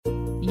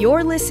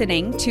You're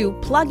listening to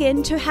Plug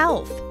Into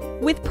Health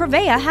with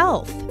Prevea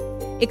Health,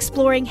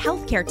 exploring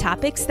healthcare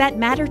topics that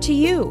matter to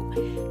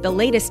you, the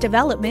latest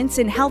developments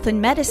in health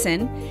and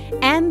medicine,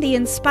 and the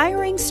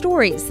inspiring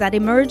stories that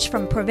emerge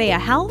from Prevea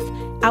Health,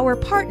 our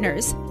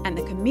partners, and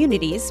the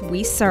communities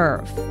we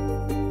serve.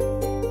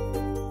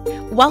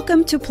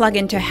 Welcome to Plug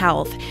Into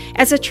Health.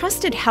 As a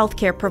trusted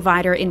healthcare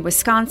provider in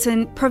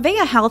Wisconsin,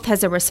 Prevea Health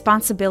has a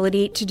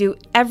responsibility to do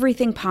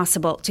everything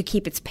possible to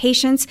keep its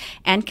patients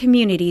and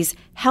communities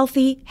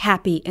healthy,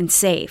 happy, and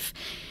safe.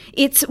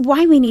 It's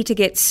why we need to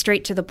get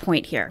straight to the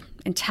point here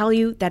and tell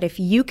you that if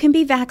you can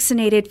be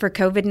vaccinated for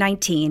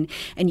COVID-19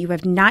 and you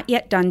have not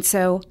yet done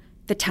so,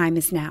 the time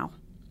is now.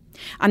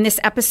 On this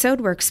episode,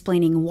 we're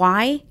explaining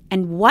why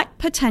and what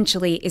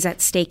potentially is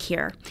at stake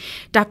here.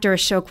 Dr.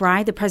 Ashok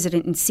Rai, the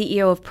president and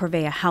CEO of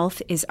Prevea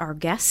Health, is our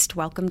guest.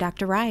 Welcome,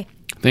 Dr. Rai.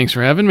 Thanks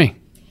for having me.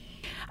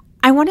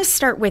 I want to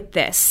start with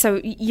this.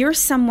 So you're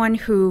someone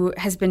who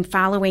has been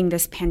following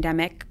this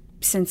pandemic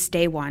since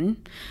day one.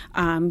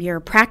 You're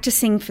a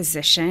practicing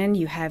physician.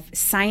 You have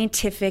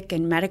scientific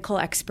and medical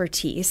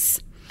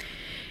expertise.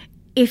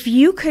 If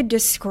you could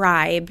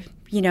describe,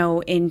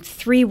 in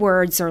 3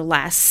 words or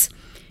less,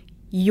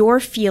 your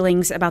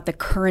feelings about the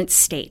current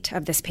state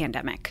of this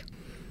pandemic.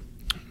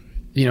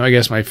 I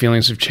guess my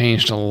feelings have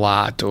changed a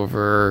lot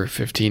over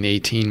 15,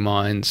 18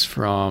 months,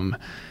 from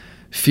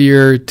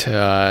fear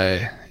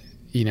to,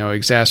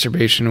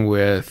 exacerbation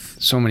with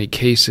so many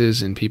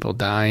cases and people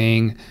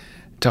dying,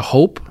 to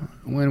hope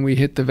when we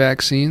hit the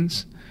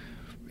vaccines.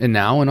 And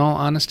now, in all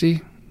honesty,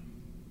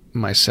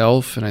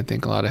 myself and I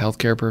think a lot of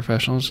healthcare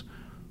professionals,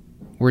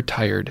 we're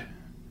tired.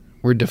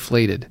 We're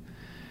deflated.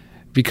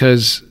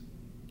 Because,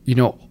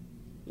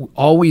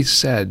 all we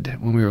said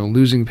when we were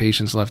losing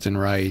patients left and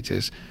right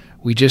is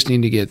we just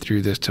need to get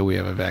through this till we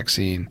have a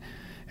vaccine.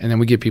 And then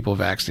we get people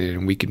vaccinated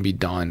and we can be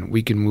done.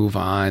 We can move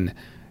on.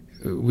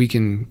 We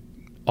can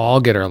all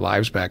get our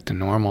lives back to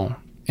normal.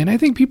 And I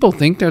think people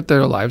think that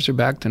their lives are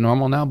back to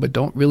normal now, but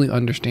don't really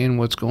understand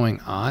what's going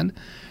on.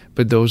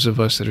 But those of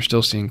us that are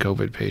still seeing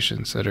COVID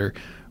patients, that are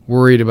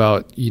worried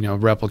about,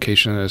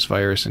 replication of this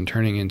virus and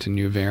turning into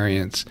new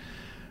variants,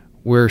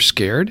 we're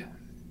scared.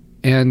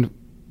 And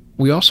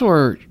we also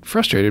are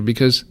frustrated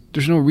because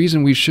there's no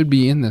reason we should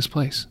be in this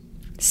place.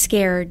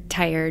 Scared,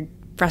 tired,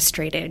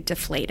 frustrated,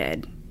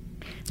 deflated.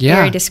 Yeah.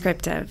 Very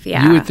descriptive.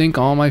 Yeah. You would think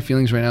all my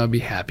feelings right now would be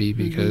happy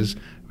because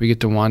we get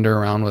to wander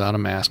around without a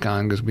mask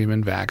on because we've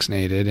been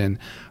vaccinated and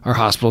our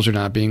hospitals are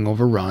not being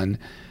overrun.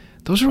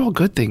 Those are all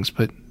good things,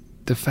 but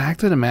the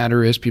fact of the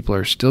matter is people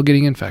are still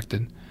getting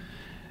infected.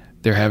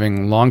 They're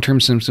having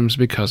long-term symptoms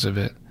because of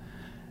it.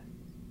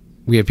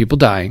 We have people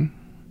dying.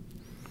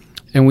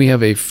 And we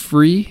have a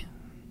free,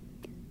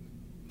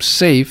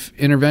 safe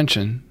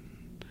intervention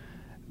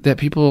that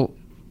people,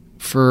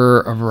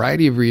 for a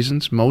variety of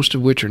reasons, most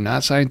of which are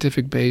not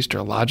scientific based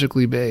or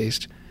logically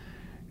based,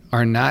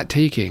 are not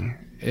taking.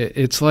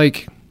 It's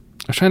like, I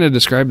was trying to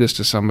describe this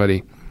to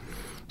somebody.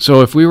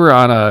 So if we were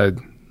on a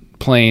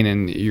plane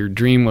and your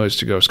dream was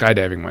to go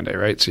skydiving one day,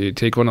 right? So you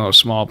take one of those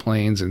small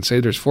planes and say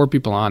there's 4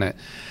 people on it.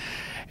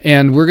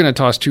 And we're going to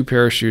toss 2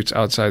 parachutes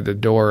outside the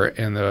door,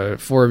 and the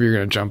 4 of you are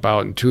going to jump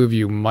out, and 2 of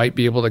you might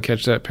be able to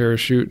catch that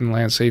parachute and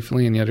land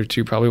safely, and the other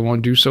 2 probably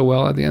won't do so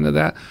well at the end of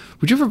that.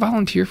 Would you ever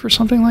volunteer for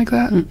something like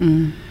that?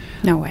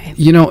 No way.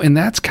 And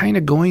that's kind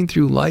of going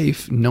through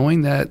life,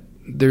 knowing that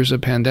there's a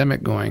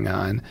pandemic going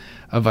on,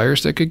 a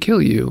virus that could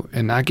kill you,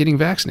 and not getting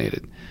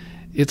vaccinated.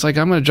 It's like,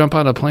 I'm going to jump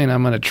out of a plane,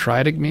 I'm going to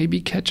try to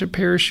maybe catch a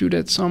parachute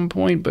at some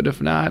point, but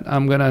if not,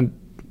 I'm going to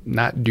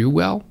not do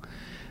well.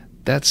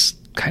 That's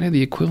kind of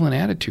the equivalent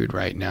attitude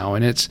right now.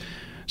 And it's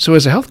so,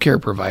 as a healthcare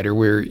provider,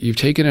 where you've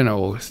taken an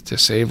oath to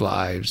save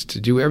lives,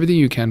 to do everything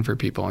you can for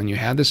people, and you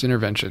had this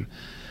intervention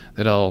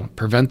that'll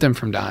prevent them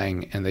from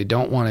dying, and they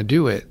don't want to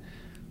do it,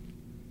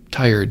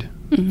 tired,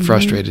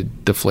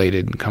 frustrated,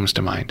 deflated comes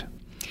to mind.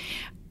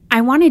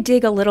 I want to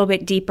dig a little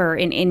bit deeper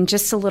in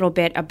just a little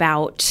bit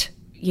about,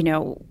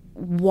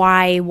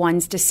 why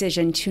one's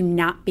decision to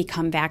not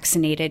become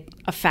vaccinated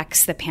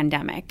affects the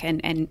pandemic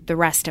and the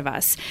rest of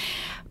us.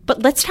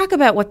 But let's talk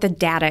about what the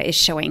data is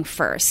showing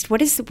first.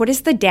 What is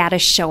the data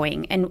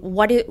showing, and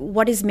what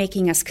is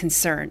making us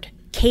concerned?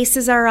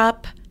 Cases are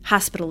up,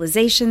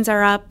 hospitalizations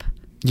are up.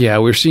 Yeah,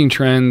 we're seeing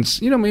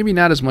trends, maybe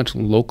not as much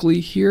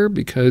locally here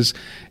because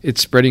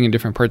it's spreading in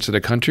different parts of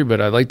the country, but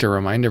I'd like to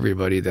remind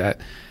everybody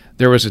that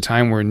there was a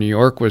time where New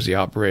York was the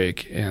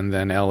outbreak, and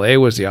then LA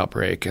was the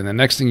outbreak, and the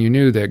next thing you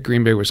knew that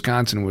Green Bay,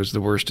 Wisconsin was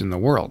the worst in the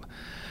world.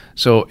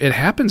 So it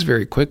happens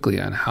very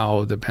quickly on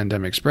how the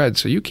pandemic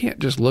spreads. So you can't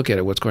just look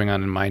at what's going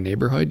on in my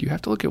neighborhood. You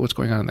have to look at what's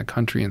going on in the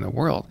country and the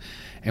world.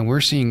 And we're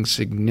seeing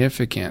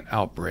significant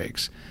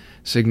outbreaks,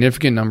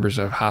 significant numbers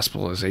of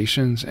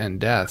hospitalizations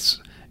and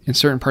deaths in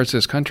certain parts of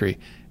this country.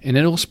 And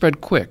it'll spread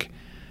quick.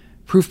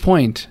 Proof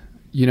point,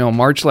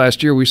 March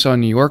last year, we saw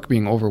New York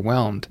being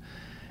overwhelmed.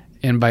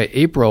 And by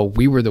April,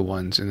 we were the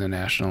ones in the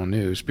national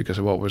news because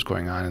of what was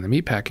going on in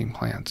the meatpacking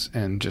plants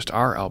and just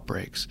our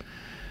outbreaks.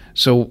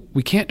 So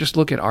we can't just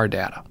look at our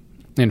data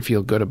and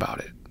feel good about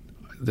it.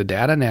 the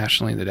data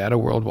nationally, the data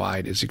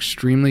worldwide is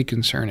extremely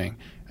concerning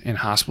in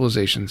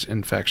hospitalizations,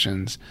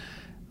 infections,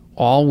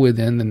 all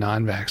within the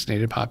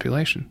non-vaccinated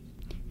population.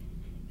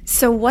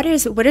 So what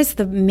is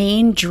the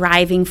main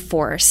driving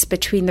force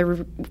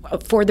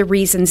for the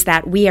reasons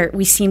that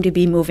we seem to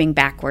be moving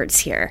backwards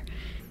here?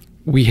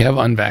 We have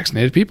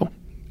unvaccinated people.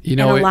 And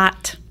a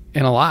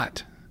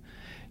lot.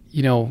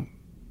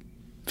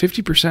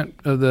 50%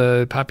 of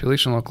the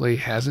population locally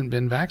hasn't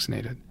been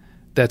vaccinated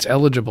that's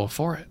eligible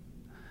for it.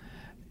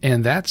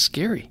 And that's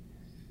scary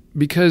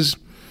because,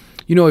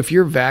 if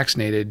you're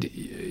vaccinated,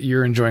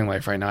 you're enjoying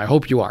life right now. I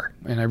hope you are.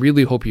 And I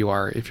really hope you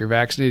are. If you're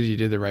vaccinated, you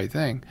did the right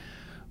thing.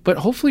 But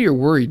hopefully you're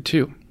worried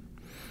too.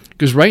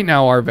 Because right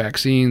now our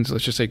vaccines,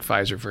 let's just take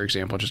Pfizer, for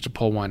example, just to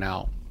pull one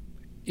out,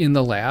 in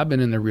the lab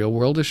and in the real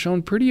world is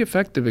shown pretty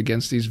effective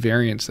against these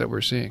variants that we're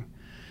seeing.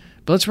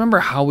 But let's remember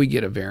how we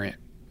get a variant.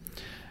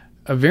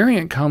 A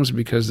variant comes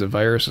because the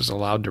virus is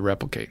allowed to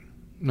replicate.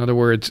 In other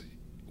words,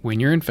 when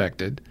you're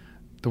infected,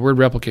 the word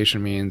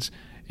replication means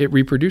it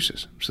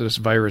reproduces. So this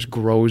virus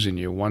grows in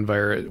you.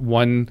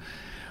 One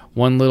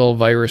little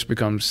virus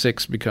becomes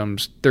 6,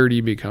 becomes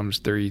 30, becomes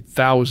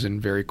 30,000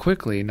 very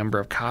quickly, number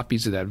of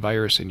copies of that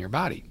virus in your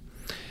body.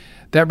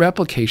 That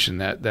replication,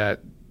 the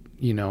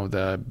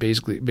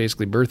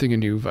basically birthing a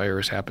new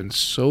virus happens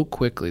so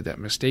quickly that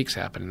mistakes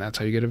happen, and that's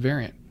how you get a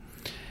variant.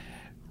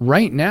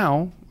 Right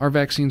now, our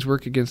vaccines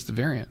work against the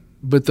variant.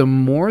 But the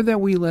more that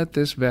we let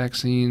this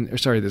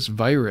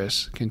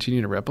virus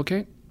continue to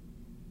replicate,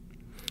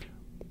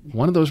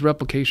 one of those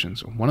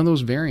replications, one of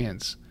those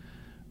variants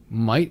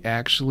might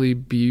actually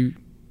be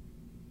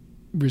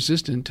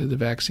resistant to the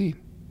vaccine.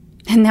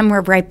 And then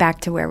we're right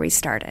back to where we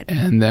started.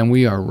 And then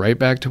we are right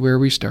back to where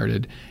we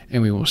started,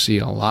 and we will see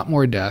a lot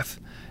more death,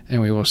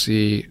 and we will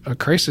see a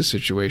crisis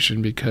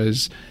situation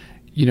because,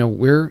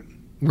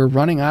 we're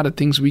running out of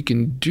things we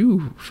can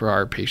do for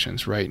our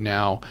patients right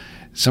now.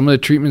 Some of the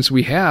treatments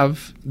we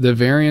have, the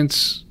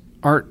variants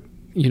aren't,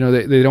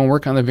 they don't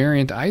work on the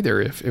variant either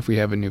if we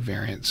have a new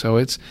variant. So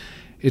it's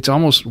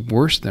almost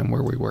worse than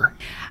where we were.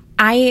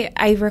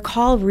 I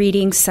recall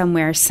reading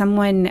somewhere,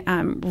 someone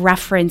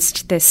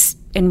referenced this,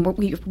 and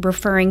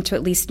referring to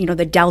at least,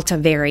 the Delta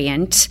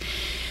variant.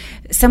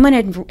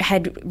 Someone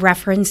had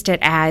referenced it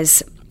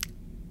as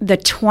the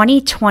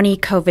 2020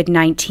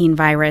 COVID-19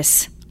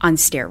 virus on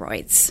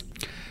steroids.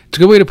 It's a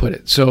good way to put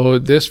it. So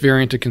this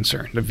variant of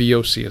concern, the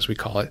VOC as we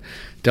call it,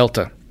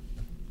 Delta,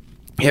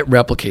 it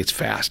replicates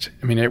fast.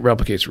 It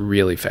replicates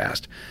really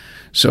fast.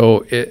 So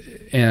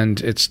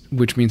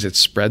which means it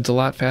spreads a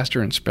lot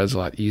faster and spreads a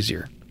lot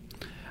easier.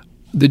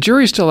 The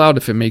jury's still out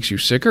if it makes you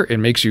sicker. It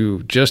makes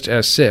you just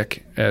as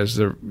sick as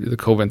the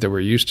COVID that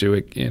we're used to,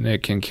 and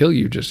it can kill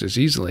you just as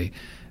easily.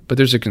 But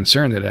there's a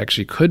concern that it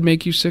actually could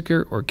make you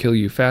sicker or kill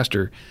you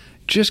faster,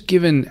 just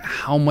given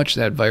how much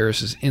that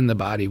virus is in the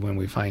body when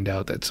we find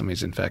out that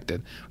somebody's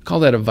infected. We call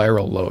that a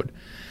viral load.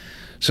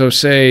 So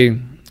say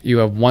you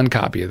have one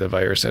copy of the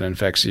virus that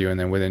infects you, and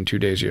then within 2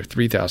 days you have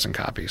 3,000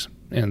 copies.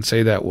 And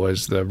say that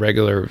was the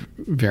regular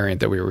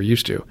variant that we were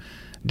used to.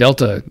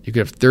 Delta, you could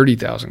have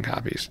 30,000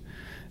 copies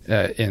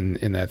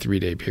in that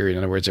 3-day period. In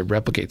other words, it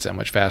replicates that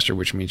much faster,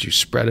 which means you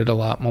spread it a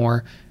lot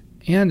more,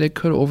 and it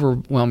could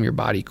overwhelm your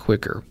body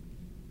quicker.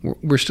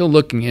 We're still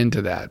looking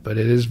into that, but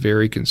it is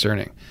very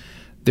concerning.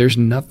 There's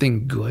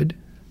nothing good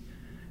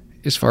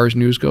as far as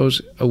news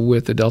goes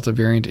with the Delta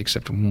variant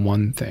except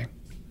one thing.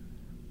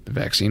 The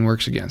vaccine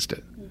works against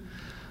it.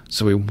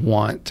 So we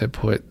want to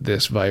put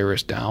this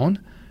virus down.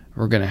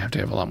 We're going to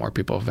have a lot more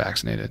people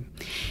vaccinated.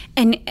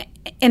 And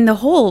the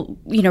whole,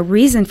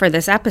 reason for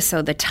this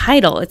episode, the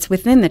title, it's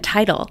within the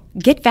title,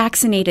 Get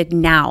Vaccinated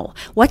Now.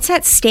 What's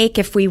at stake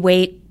if we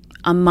wait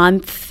a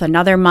month,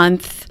 another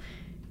month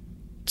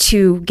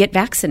to get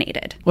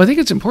vaccinated? Well, I think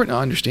it's important to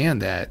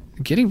understand that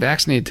getting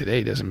vaccinated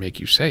today doesn't make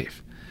you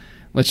safe.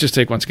 Let's just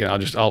take, once again,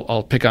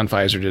 I'll pick on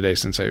Pfizer today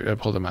since I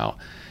pulled them out.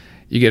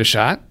 You get a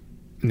shot,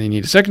 and they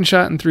need a second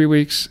shot in 3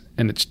 weeks,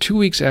 and it's 2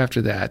 weeks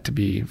after that to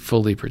be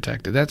fully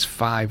protected. That's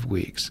 5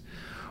 weeks.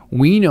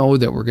 We know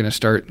that we're going to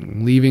start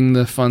leaving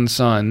the fun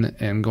sun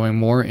and going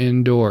more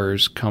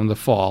indoors come the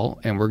fall,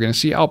 and we're going to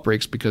see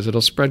outbreaks because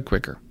it'll spread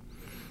quicker.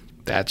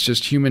 That's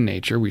just human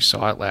nature. We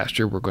saw it last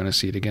year. We're going to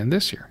see it again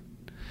this year.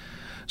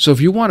 So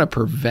if you want to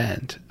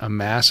prevent a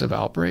massive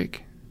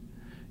outbreak,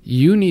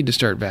 you need to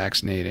start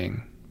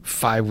vaccinating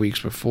 5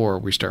 weeks before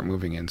we start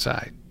moving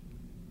inside.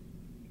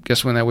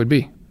 Guess when that would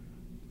be?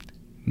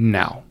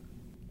 Now.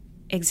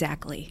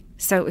 Exactly.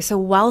 So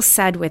well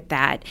said with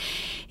that.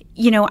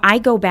 I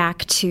go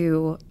back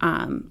to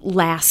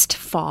last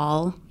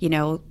fall,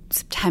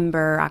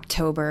 September,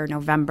 October,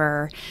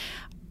 November,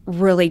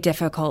 really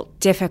difficult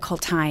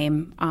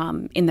time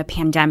in the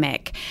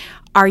pandemic.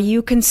 Are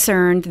you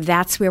concerned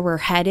that's where we're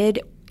headed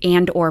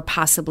and or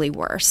possibly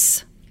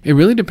worse? It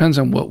really depends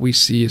on what we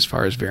see as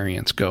far as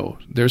variants go.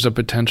 There's a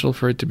potential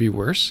for it to be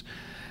worse.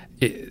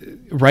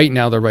 Right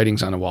now, the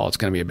writing's on the wall. It's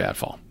going to be a bad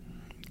fall.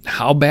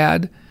 How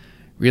bad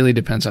really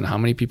depends on how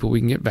many people we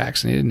can get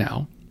vaccinated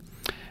now,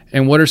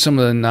 and what are some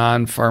of the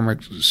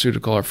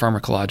non-pharmaceutical or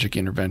pharmacologic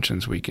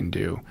interventions we can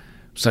do.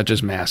 such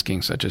as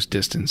masking, such as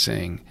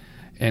distancing,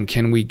 and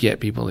can we get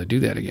people to do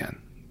that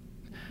again?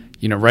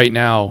 Right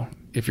now,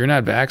 if you're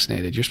not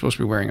vaccinated, you're supposed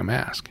to be wearing a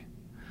mask.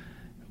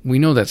 We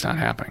know that's not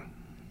happening.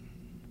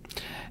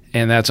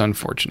 And that's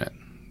unfortunate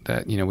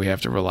that, we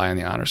have to rely on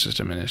the honor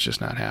system and it's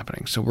just not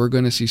happening. So we're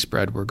going to see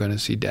spread. We're going to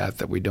see death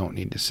that we don't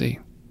need to see.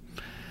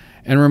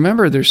 And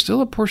remember, there's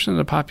still a portion of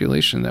the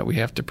population that we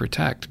have to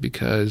protect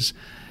because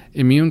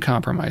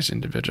immune-compromised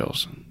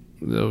individuals,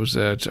 those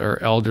that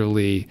are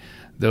elderly,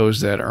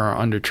 those that are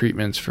under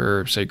treatments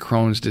for, say,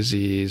 Crohn's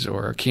disease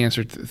or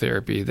cancer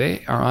therapy,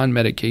 they are on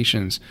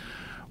medications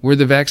where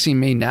the vaccine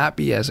may not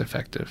be as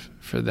effective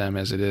for them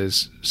as it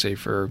is, say,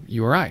 for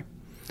you or I.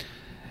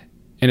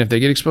 And if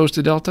they get exposed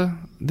to Delta,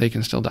 they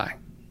can still die.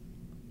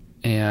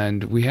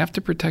 And we have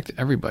to protect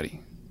everybody.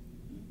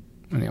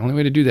 And the only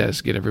way to do that is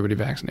to get everybody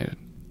vaccinated.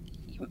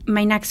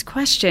 My next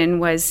question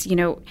was,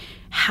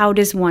 how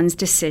does one's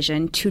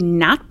decision to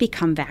not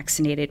become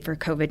vaccinated for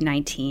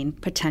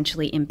COVID-19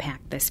 potentially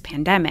impact this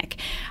pandemic?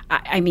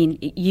 I mean,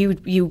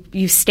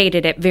 you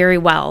stated it very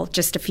well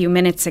just a few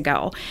minutes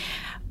ago.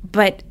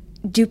 But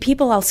do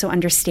people also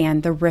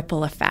understand the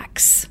ripple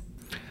effects?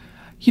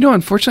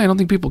 Unfortunately, I don't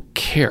think people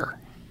care.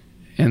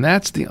 And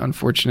that's the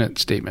unfortunate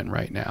statement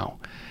right now.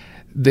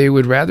 They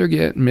would rather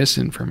get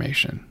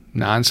misinformation,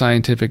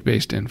 non-scientific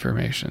based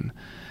information,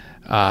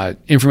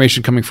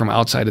 information coming from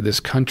outside of this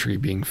country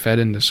being fed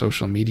into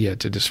social media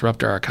to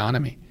disrupt our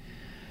economy.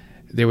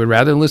 They would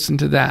rather listen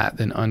to that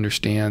than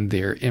understand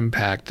their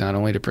impact, not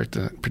only to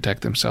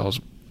protect themselves,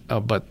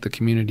 but the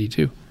community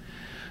too.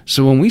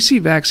 So when we see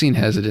vaccine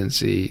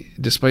hesitancy,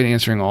 despite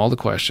answering all the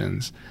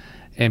questions,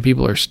 and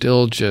people are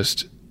still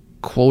just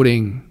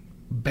quoting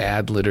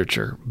bad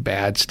literature,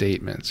 bad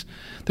statements,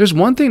 there's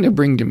one thing to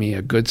bring to me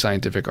a good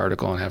scientific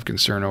article and have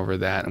concern over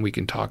that, and we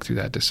can talk through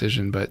that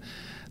decision, but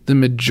the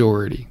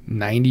majority,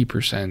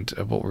 90%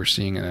 of what we're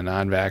seeing in the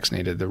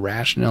non-vaccinated, the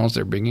rationales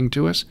they're bringing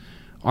to us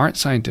aren't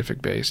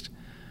scientific based.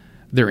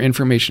 Their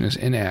information is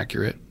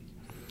inaccurate.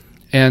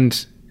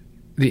 And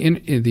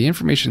the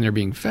information they're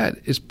being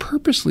fed is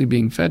purposely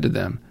being fed to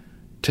them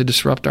to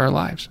disrupt our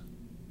lives.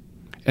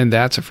 And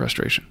that's a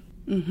frustration.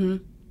 Mm-hmm.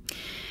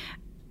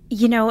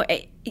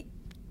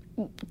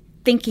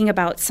 Thinking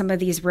about some of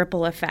these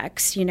ripple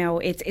effects,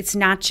 it's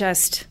not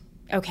just,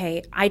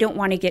 okay, I don't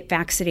want to get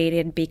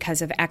vaccinated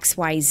because of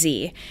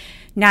XYZ.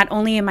 Not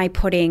only am I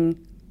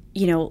putting,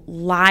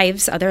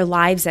 other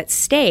lives at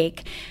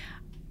stake,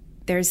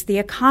 there's the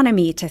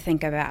economy to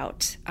think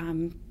about,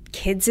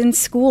 kids in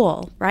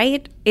school,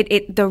 right?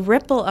 The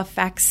ripple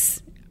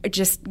effects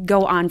just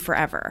go on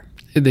forever.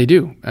 They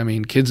do. I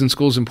mean, kids in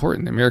school is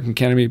important. The American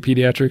Academy of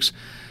Pediatrics,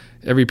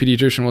 every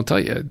pediatrician will tell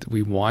you,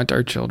 we want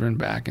our children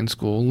back in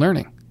school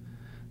learning.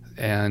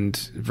 And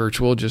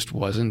virtual just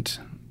wasn't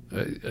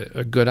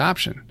a good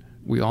option.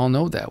 We all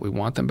know that. We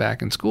want them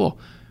back in school.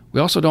 We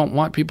also don't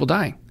want people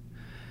dying.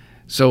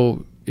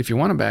 So if you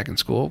want them back in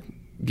school,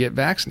 get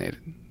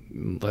vaccinated.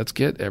 Let's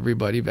get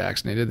everybody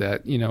vaccinated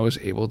that, is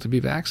able to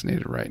be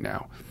vaccinated right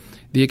now.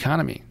 The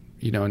economy,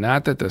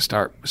 not that the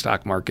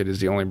stock market is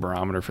the only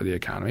barometer for the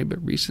economy,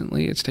 but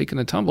recently it's taken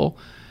a tumble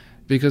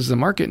because the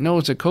market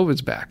knows that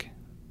COVID's back.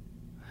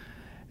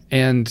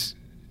 And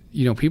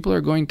people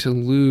are going to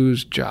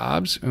lose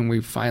jobs, and we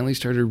finally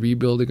started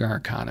rebuilding our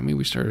economy.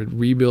 We started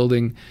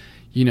rebuilding,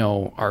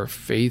 our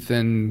faith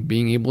in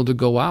being able to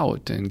go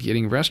out and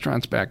getting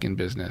restaurants back in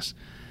business.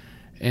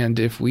 And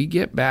if we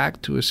get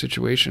back to a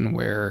situation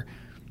where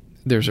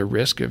there's a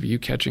risk of you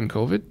catching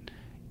COVID,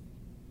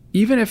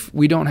 even if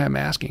we don't have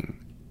masking,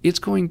 it's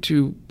going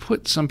to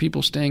put some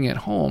people staying at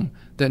home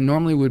that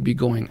normally would be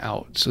going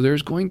out. So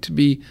there's going to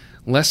be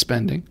less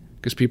spending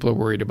because people are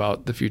worried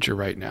about the future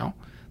right now.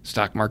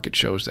 Stock market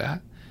shows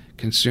that.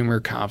 Consumer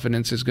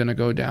confidence is going to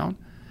go down.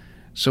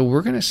 So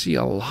we're going to see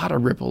a lot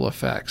of ripple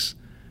effects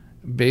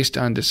based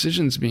on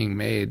decisions being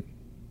made,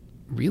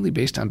 really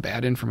based on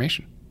bad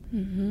information.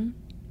 Mm-hmm.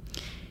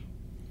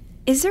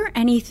 Is there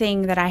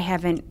anything that I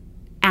haven't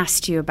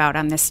asked you about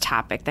on this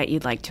topic that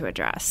you'd like to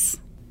address?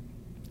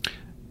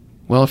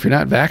 Well, if you're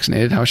not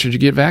vaccinated, how should you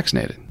get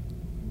vaccinated?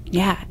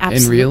 Yeah, absolutely.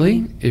 And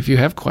really, if you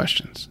have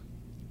questions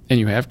and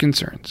you have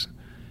concerns,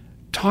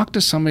 talk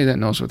to somebody that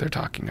knows what they're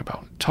talking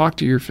about. Talk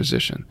to your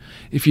physician.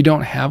 If you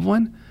don't have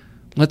one,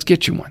 let's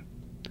get you one.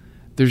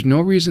 There's no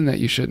reason that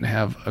you shouldn't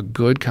have a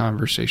good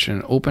conversation,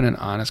 an open and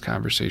honest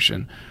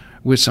conversation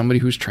with somebody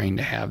who's trained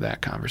to have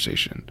that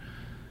conversation,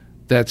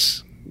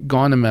 that's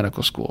gone to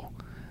medical school,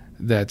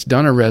 that's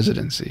done a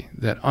residency,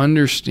 that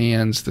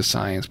understands the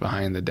science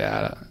behind the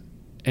data,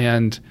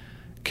 and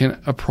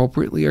can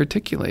appropriately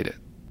articulate it.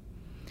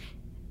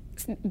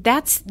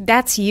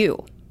 That's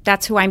you.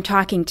 That's who I'm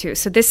talking to.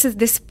 So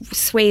this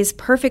sways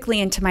perfectly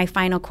into my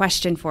final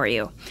question for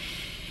you.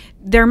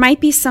 There might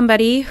be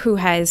somebody who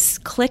has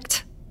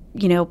clicked,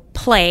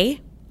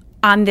 play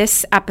on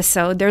this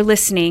episode. They're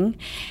listening,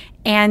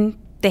 and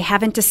they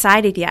haven't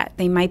decided yet.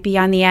 They might be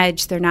on the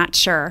edge. They're not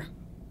sure.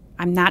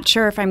 I'm not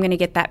sure if I'm going to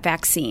get that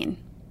vaccine.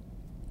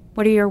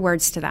 What are your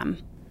words to them?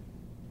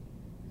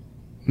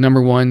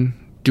 Number one,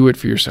 do it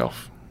for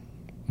yourself.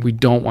 We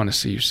don't want to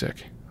see you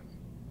sick.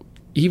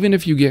 Even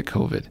if you get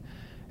COVID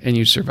and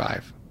you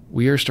survive,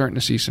 we are starting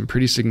to see some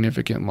pretty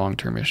significant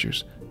long-term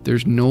issues.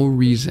 There's no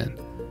reason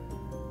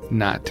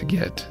not to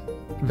get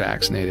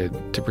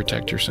vaccinated to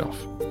protect yourself,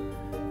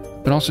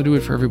 but also do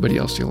it for everybody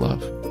else you love.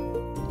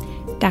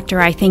 Dr.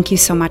 I, thank you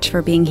so much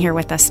for being here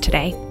with us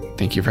today.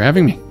 Thank you for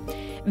having me.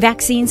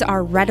 Vaccines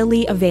are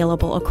readily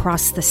available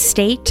across the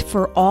state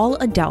for all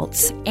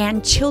adults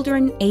and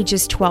children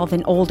ages 12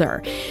 and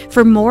older.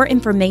 For more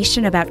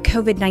information about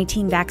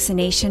COVID-19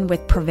 vaccination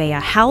with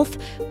Prevea Health,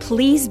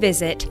 please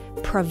visit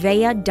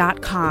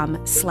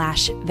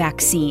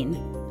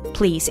prevea.com/vaccine.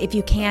 Please, if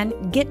you can,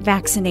 get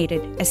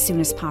vaccinated as soon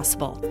as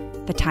possible.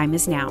 The time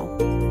is now.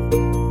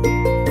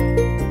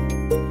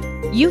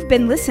 You've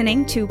been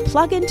listening to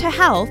Plug into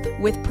Health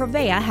with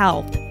Prevea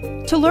Health.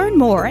 To learn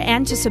more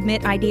and to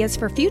submit ideas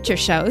for future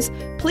shows,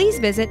 please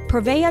visit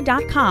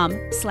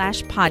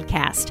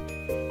prevea.com/podcast.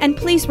 And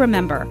please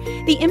remember,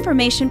 the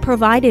information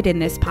provided in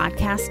this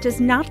podcast does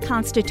not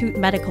constitute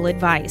medical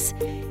advice.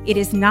 It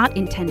is not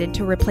intended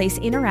to replace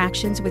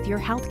interactions with your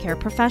healthcare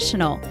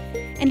professional.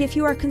 And if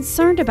you are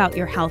concerned about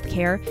your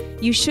healthcare,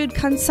 you should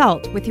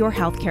consult with your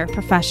healthcare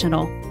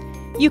professional.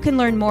 You can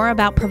learn more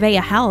about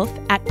Prevea Health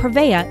at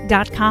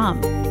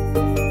prevea.com.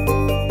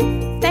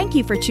 Thank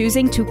you for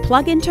choosing to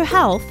plug into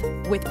health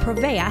with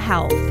Prevea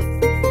Health.